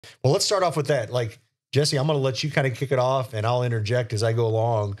Well, let's start off with that. Like, Jesse, I'm going to let you kind of kick it off and I'll interject as I go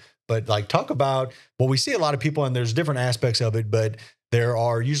along. But like, talk about, well, we see a lot of people and there's different aspects of it, but there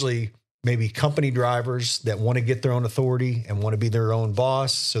are usually maybe company drivers that want to get their own authority and want to be their own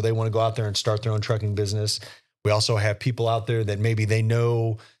boss. So they want to go out there and start their own trucking business. We also have people out there that maybe they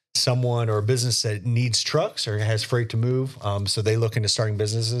know someone or a business that needs trucks or has freight to move. So they look into starting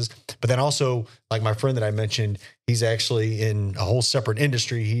businesses. But then also, like my friend that I mentioned, he's actually in a whole separate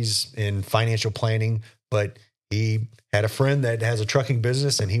industry. He's in financial planning, but he had a friend that has a trucking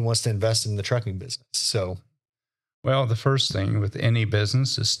business and he wants to invest in the trucking business. So, well, the first thing with any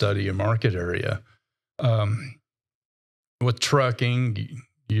business is study a market area. With trucking,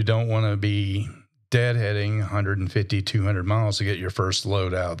 you don't want to be deadheading 150, 200 miles to get your first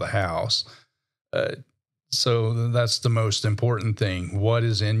load out of the house. So that's the most important thing. What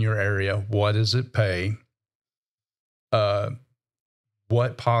is in your area? What does it pay?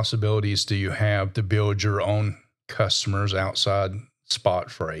 What possibilities do you have to build your own customers outside spot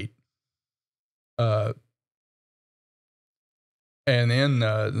freight? And then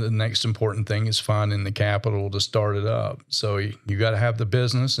the next important thing is finding the capital to start it up. So you got to have the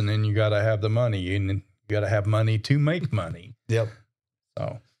business, and then you got to have the money, and you got to have money to make money. Yep.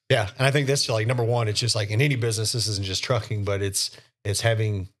 So yeah, and I think that's like number one. It's just like in any business, this isn't just trucking, but it's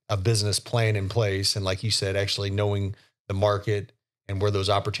having a business plan in place, and like you said, actually knowing the market and where those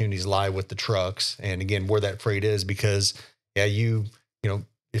opportunities lie with the trucks, and again where that freight is. Because yeah, you know.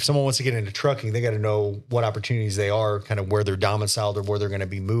 If someone wants to get into trucking, they got to know what opportunities they are, kind of where they're domiciled or where they're going to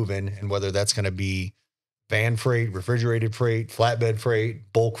be moving, and whether that's going to be van freight, refrigerated freight, flatbed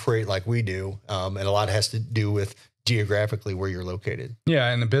freight, bulk freight like we do. And a lot has to do with geographically where you're located.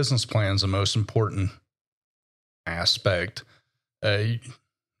 Yeah, and the business plan is the most important aspect. 9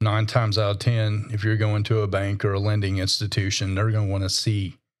 times out of 10, if you're going to a bank or a lending institution, they're going to want to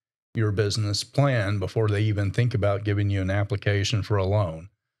see your business plan before they even think about giving you an application for a loan.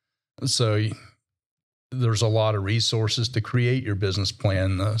 So there's a lot of resources to create your business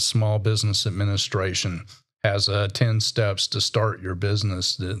plan. The Small Business Administration has 10 steps to start your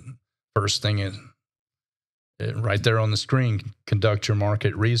business. The first thing is right there on the screen, conduct your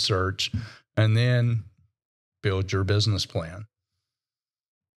market research, and then build your business plan.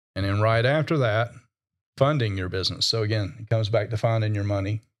 And then right after that, funding your business. So again, it comes back to finding your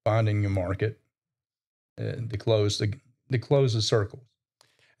money, finding your market, to close the circles.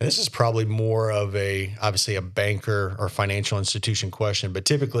 This is probably more of obviously a banker or financial institution question, but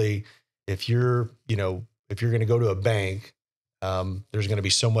typically if you're going to go to a bank, there's going to be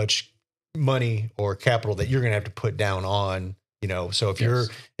so much money or capital that you're going to have to put down on, so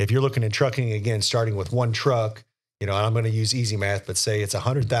if you're looking at trucking, again, starting with one truck, and I'm going to use easy math, but say it's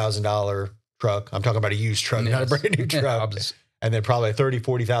 $100,000 truck. I'm talking about a used truck, not a brand new truck. And then probably a $30,000,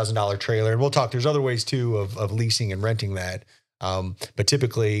 $40,000 trailer. And we'll talk, there's other ways too of leasing and renting that. But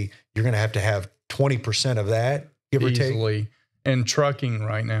typically you're going to have 20% of that, give or take. And trucking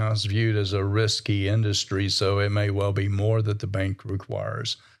right now is viewed as a risky industry, so it may well be more that the bank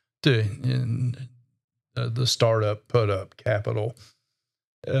requires the startup put up capital.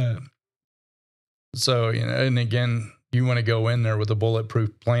 So, and again, you want to go in there with a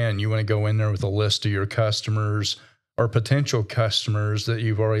bulletproof plan. You want to go in there with a list of your customers or potential customers that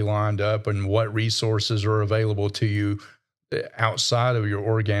you've already lined up and what resources are available to you outside of your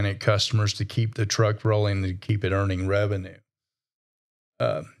organic customers to keep the truck rolling, to keep it earning revenue.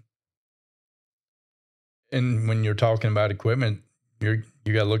 And when you're talking about equipment, you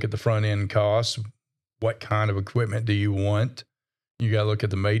got to look at the front end costs. What kind of equipment do you want? You got to look at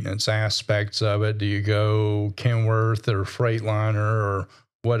the maintenance aspects of it. Do you go Kenworth or Freightliner or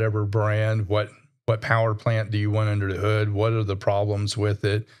whatever brand? What power plant do you want under the hood? What are the problems with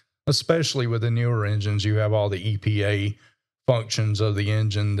it? Especially with the newer engines, you have all the EPA functions of the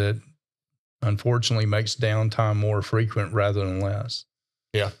engine that unfortunately makes downtime more frequent rather than less.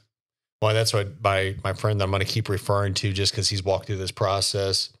 Yeah. Well, that's what my friend that I'm going to keep referring to just because he's walked through this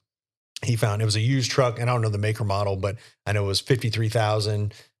process. He found it was a used truck, and I don't know the maker model, but I know it was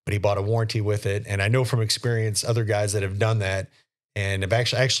 $53,000, but he bought a warranty with it. And I know from experience, other guys that have done that and have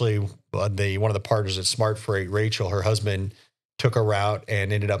actually one of the partners at Smart Freight, Rachel, her husband took a route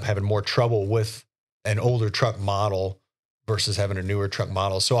and ended up having more trouble with an older truck model versus having a newer truck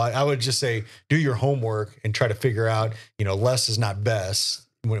model. So I would just say, do your homework and try to figure out, less is not best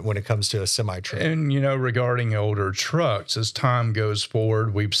when it comes to a semi-truck. And, regarding older trucks, as time goes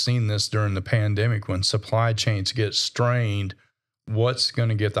forward, we've seen this during the pandemic when supply chains get strained. What's going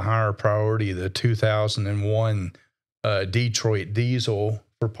to get the higher priority? The 2001 Detroit diesel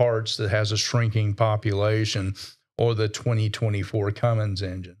for parts that has a shrinking population, or the 2024 Cummins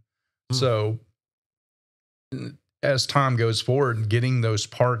engine. Hmm. So as time goes forward, getting those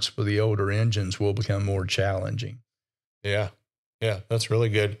parts for the older engines will become more challenging. Yeah. Yeah. That's really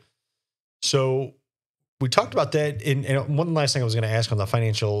good. So we talked about that. And one last thing I was going to ask on the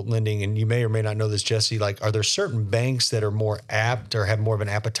financial lending, and you may or may not know this, Jesse, like, are there certain banks that are more apt or have more of an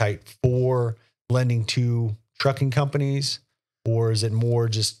appetite for lending to trucking companies? Or is it more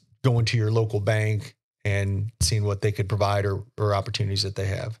just going to your local bank and seeing what they could provide or opportunities that they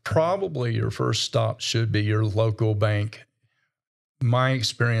have? Probably your first stop should be your local bank. My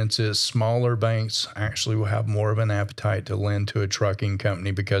experience is smaller banks actually will have more of an appetite to lend to a trucking company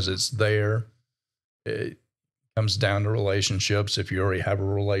because it's there. It comes down to relationships. If you already have a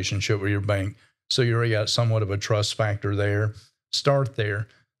relationship with your bank, so you already got somewhat of a trust factor there, start there.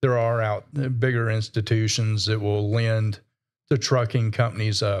 There are bigger institutions that will lend to trucking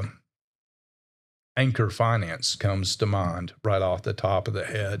companies. Anchor Finance comes to mind right off the top of the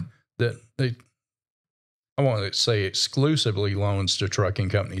head. That I want to say exclusively loans to trucking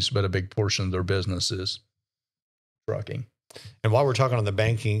companies, but a big portion of their business is trucking. And while we're talking on the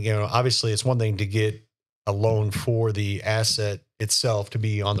banking, obviously it's one thing to get a loan for the asset itself to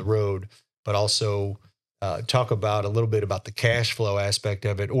be on the road, but also talk about a little bit about the cash flow aspect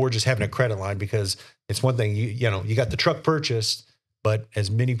of it, or just having a credit line, because it's one thing, you got the truck purchased, but as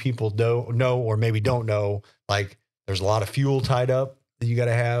many people know, or maybe don't know, like, there's a lot of fuel tied up that you got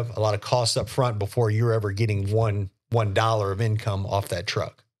to have, a lot of costs up front before you're ever getting $1 of income off that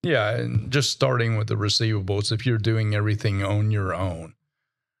truck. Yeah, and just starting with the receivables, if you're doing everything on your own,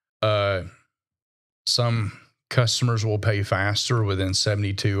 some customers will pay faster within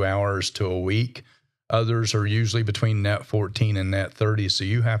 72 hours to a week. Others are usually between net 14 and net 30. So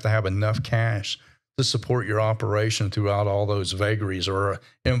you have to have enough cash to support your operation throughout all those vagaries, or an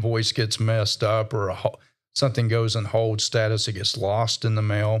invoice gets messed up, or something goes in hold status, it gets lost in the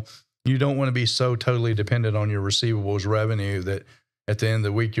mail. You don't want to be so totally dependent on your receivables revenue that at the end of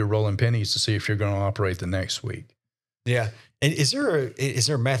the week you're rolling pennies to see if you're going to operate the next week. Yeah. And is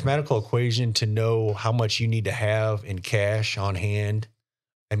there a mathematical equation to know how much you need to have in cash on hand?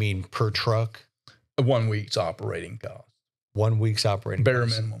 I mean, per truck? 1 week's operating cost. 1 week's operating Bare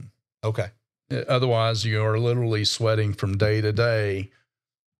cost. minimum. Okay. Otherwise, you are literally sweating from day to day.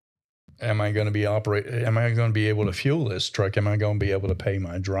 Am I going to be able to fuel this truck? Am I going to be able to pay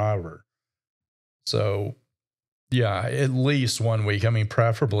my driver? So, yeah, at least 1 week. I mean,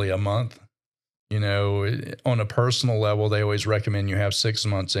 preferably a month. On a personal level, they always recommend you have 6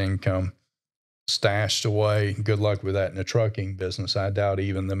 months income stashed away. Good luck with that in the trucking business. I doubt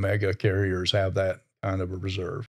even the mega carriers have that kind of a reserve.